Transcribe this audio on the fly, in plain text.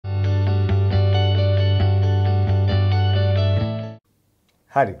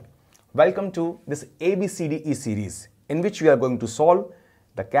Hari, welcome to this ABCDE series in which we are going to solve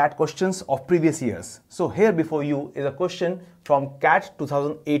the CAT questions of previous years. So here before you is a question from CAT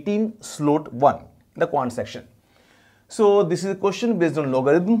 2018 slot 1, the quant section. So this is a question based on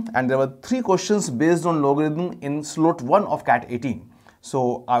logarithm and there were 3 questions based on logarithm in slot 1 of CAT 18.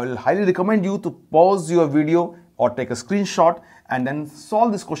 So I will highly recommend you to pause your video or take a screenshot and then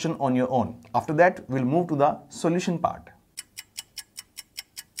solve this question on your own. After that, we'll move to the solution part.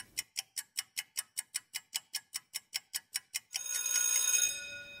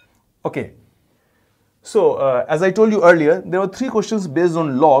 Okay, so as I told you earlier, there were 3 questions based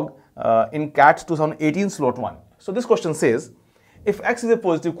on log in CAT 2018 slot 1. So this question says, if x is a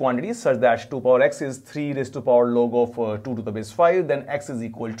positive quantity such that 2 power x is 3 raised to power log of 2 to the base 5, then x is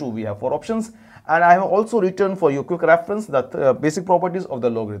equal to, we have 4 options. And I have also written for your quick reference the basic properties of the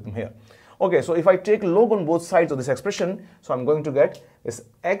logarithm here. Okay, so if I take log on both sides of this expression, so I'm going to get this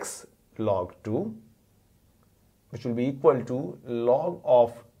x log 2, which will be equal to log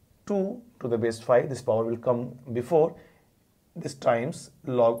of 2 to the base 5, this power will come before this times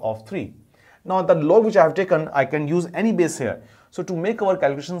log of 3. Now the log which I have taken, I can use any base here. So to make our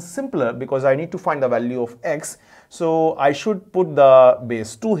calculation simpler, because I need to find the value of x, so I should put the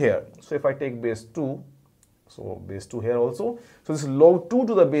base 2 here. So if I take base 2, so base 2 here also, so this log 2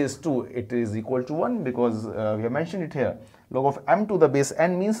 to the base 2, it is equal to 1 because we have mentioned it here. Log of m to the base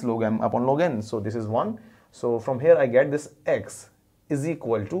n means log m upon log n, so this is 1. So from here I get this x is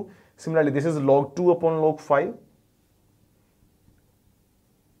equal to, similarly this is log 2 upon log 5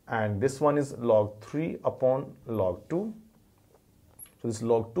 and this one is log 3 upon log 2. So this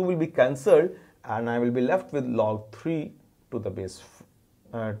log 2 will be cancelled and I will be left with log 3 to the base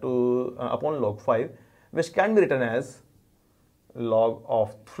upon log 5, which can be written as log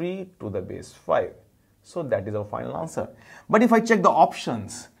of 3 to the base 5. So that is our final answer. But if I check the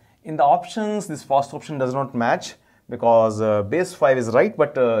options, in the options this first option does not match because base 5 is right,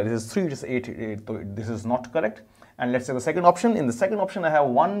 but this is 3, it is 8, so this is not correct. And let's say the second option, in the second option I have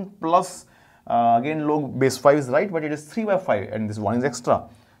 1 plus, again log base 5 is right, but it is 3 by 5 and this 1 is extra.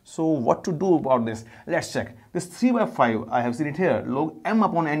 So what to do about this? Let's check. This 3 by 5, I have seen it here, log m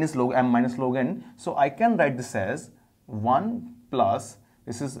upon n is log m minus log n. So I can write this as 1 plus,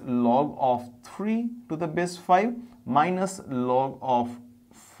 this is log of 3 to the base 5 minus log of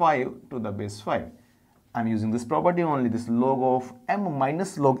 5 to the base 5. I'm using this property only, this log of m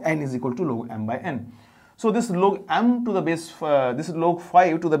minus log n is equal to log m by n. So this log m to the base, this is log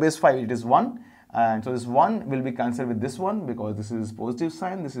 5 to the base 5, it is 1. And so this 1 will be cancelled with this one because this is positive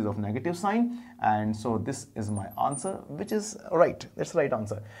sign, this is of negative sign. And so this is my answer, which is right. That's the right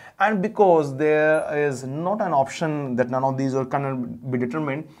answer. And because there is not an option that none of these can be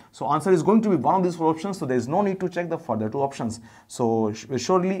determined, so answer is going to be one of these 4 options. So there is no need to check the further 2 options. So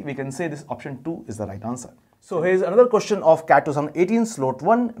surely we can say this option 2 is the right answer. So here is another question of CAT 2018 slot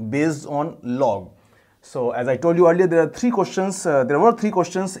 1 based on log. So as I told you earlier, there are 3 questions, there were 3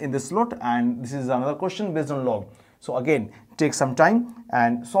 questions in this slot and this is another question based on log. So again, take some time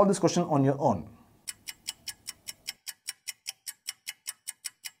and solve this question on your own.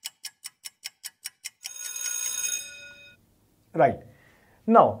 Right.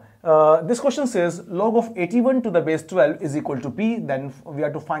 Now, this question says log of 81 to the base 12 is equal to p, then we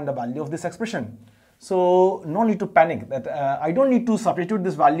have to find the value of this expression. So no need to panic that I don't need to substitute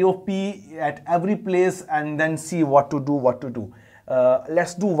this value of p at every place and then see what to do.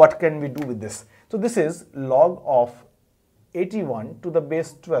 Let's do what can we do with this. So this is log of 81 to the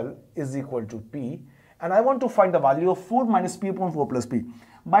base 12 is equal to p and I want to find the value of 4 minus p upon 4 plus p.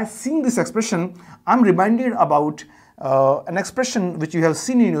 By seeing this expression, I'm reminded about an expression which you have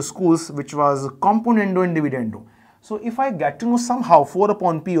seen in your schools, which was componendo and dividendo. So if I get to know somehow 4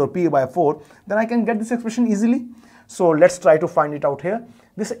 upon p or p by 4, then I can get this expression easily. So let's try to find it out here.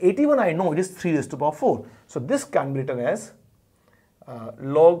 This 81 I know it is 3 raised to power 4. So this can be written as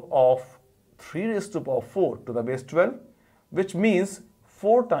log of 3 raised to power 4 to the base 12, which means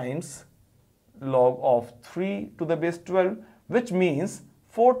 4 times log of 3 to the base 12, which means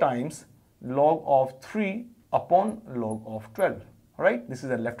 4 times log of 3 upon log of 12. Right, this is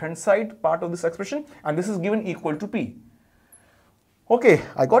the left hand side part of this expression and this is given equal to p. Okay,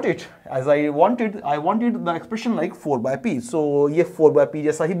 I got it. As I wanted the expression like 4 by p. So ये 4 by p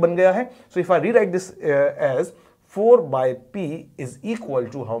जैसा ही बन गया है. So if I rewrite this as 4 by p is equal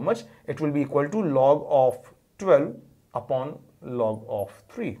to how much? It will be equal to log of 12 upon log of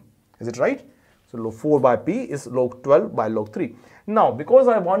 3. Is it right? So 4 by p is log 12 by log 3. Now, because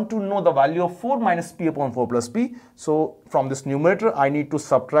I want to know the value of 4 minus p upon 4 plus p, so from this numerator, I need to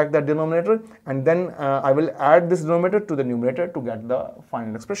subtract that denominator, and then I will add this denominator to the numerator to get the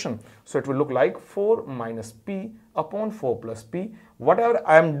final expression. So it will look like 4 minus p upon 4 plus p. Whatever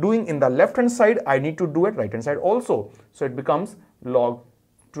I am doing in the left hand side, I need to do it right hand side also. So it becomes log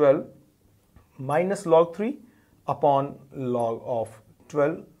 12 minus log 3 upon log of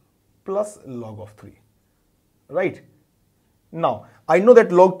 12 plus log of 3, right? Now, I know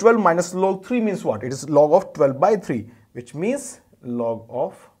that log 12 minus log 3 means what? It is log of 12 by 3, which means log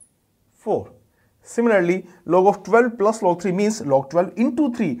of 4. Similarly, log of 12 plus log 3 means log 12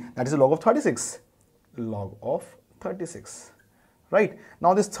 into 3, that is log of 36. Log of 36, right?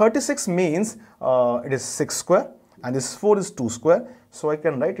 Now, this 36 means it is 6 square and this 4 is 2 square. So, I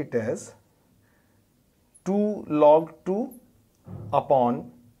can write it as 2 log 2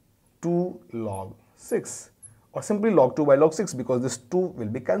 upon 2 log 6, or simply log 2 by log 6, because this 2 will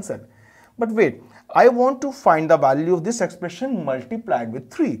be cancelled. But wait, I want to find the value of this expression multiplied with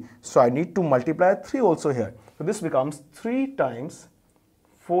 3. So I need to multiply 3 also here. So this becomes 3 times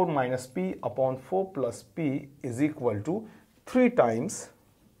 4 minus p upon 4 plus p is equal to 3 times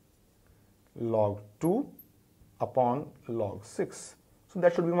log 2 upon log 6. So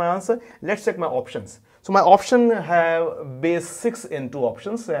that should be my answer. Let's check my options. So my option have base 6 in 2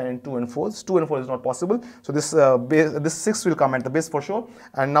 options, and 2 and 4. 2 and 4 is not possible. So this 6 will come at the base for sure.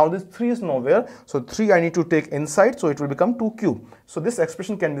 And now this 3 is nowhere. So 3 I need to take inside. So it will become 2 cube. So this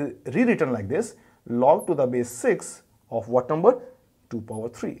expression can be rewritten like this. Log to the base 6 of what number? 2 power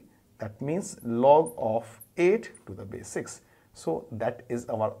 3. That means log of 8 to the base 6. So that is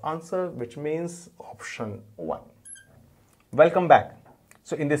our answer, which means option 1. Welcome back.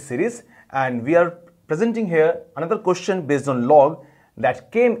 So in this series, and we are presenting here another question based on log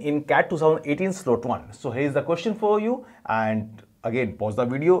that came in CAT 2018 slot 1. So here is the question for you, and again pause the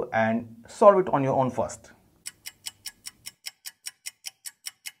video and solve it on your own first.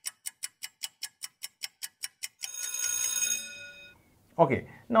 Okay,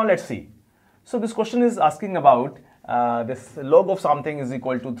 now let's see. So this question is asking about this log of something is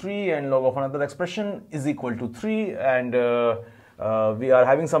equal to 3 and log of another expression is equal to 3, and we are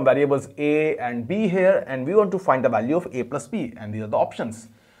having some variables a and b here, and we want to find the value of a plus b, and these are the options.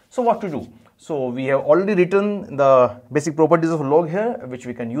 So what to do? So we have already written the basic properties of log here, which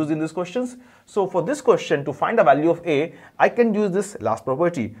we can use in these questions. So for this question, to find the value of a, I can use this last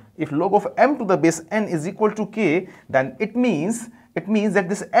property. If log of m to the base n is equal to k, then it means that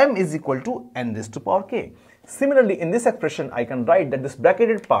this m is equal to n raised to power k. Similarly, in this expression, I can write that this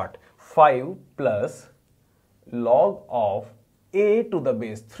bracketed part 5 plus log of a to the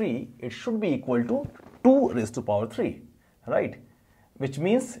base 3, it should be equal to 2 raised to power 3, right? Which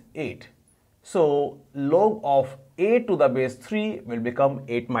means 8. So log of a to the base 3 will become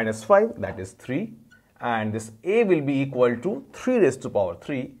 8 minus 5, that is 3, and this a will be equal to 3 raised to power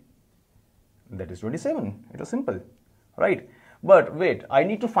 3, that is 27. It was simple, right? But wait, I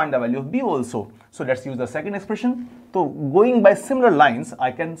need to find the value of b also. So let's use the second expression. So going by similar lines,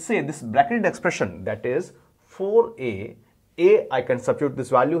 I can say this bracketed expression, that is 4a, I can substitute this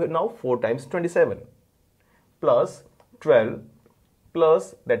value here now, 4 times 27 plus 12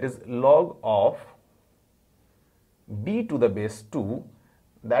 plus, that is log of b to the base 2,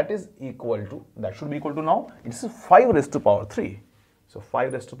 that is equal to, that should be equal to now, it is 5 raised to power 3. So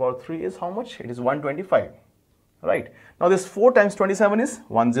 5 raised to power 3 is how much? It is 125, right? Now this 4 times 27 is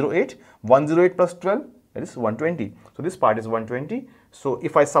 108, 108 plus 12, that is 120. So this part is 120. So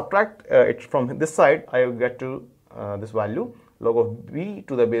if I subtract it from this side, I will get to this value, log of b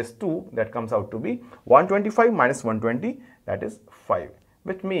to the base 2, that comes out to be 125 minus 120, that is 5,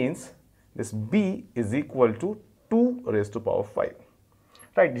 which means this b is equal to 2 raised to power 5.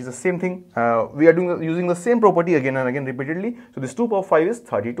 Right, it's the same thing. We are using the same property again and again repeatedly. So this 2 power 5 is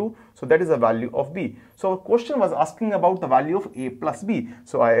 32. So that is the value of b. So our question was asking about the value of a plus b.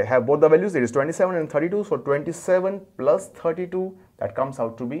 So I have both the values. It is 27 and 32. So 27 plus 32, that comes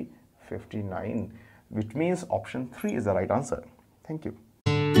out to be 59, which means option 3 is the right answer. Thank you.